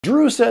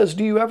Drew says,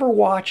 do you ever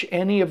watch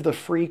any of the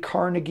free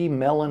Carnegie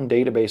Mellon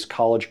database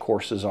college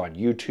courses on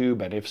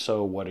YouTube? And if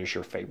so, what is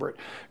your favorite?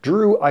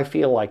 Drew, I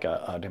feel like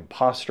an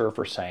imposter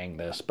for saying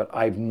this, but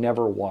I've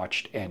never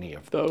watched any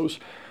of those.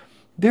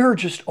 There are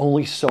just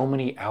only so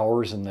many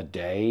hours in the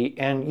day.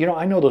 And, you know,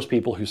 I know those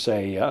people who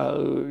say,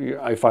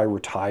 if I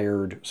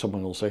retired,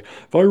 someone will say,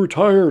 if I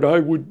retired, I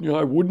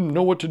wouldn't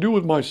know what to do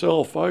with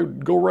myself.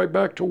 I'd go right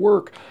back to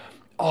work.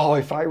 Oh,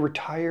 if I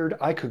retired,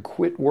 I could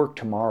quit work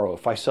tomorrow.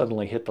 If I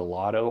suddenly hit the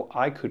lotto,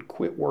 I could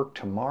quit work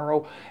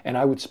tomorrow and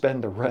I would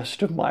spend the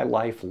rest of my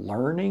life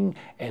learning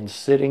and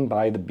sitting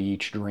by the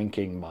beach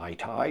drinking Mai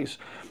Tais.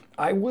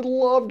 I would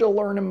love to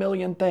learn a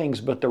million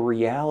things, but the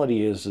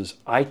reality is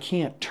I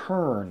can't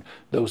turn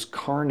those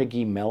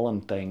Carnegie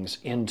Mellon things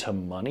into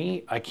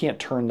money. I can't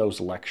turn those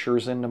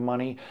lectures into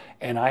money.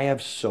 And I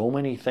have so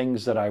many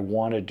things that I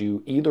want to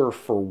do either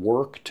for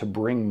work to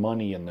bring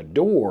money in the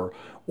door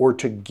or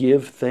to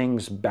give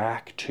things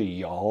back to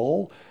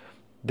y'all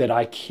that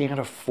I can't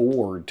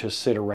afford to sit around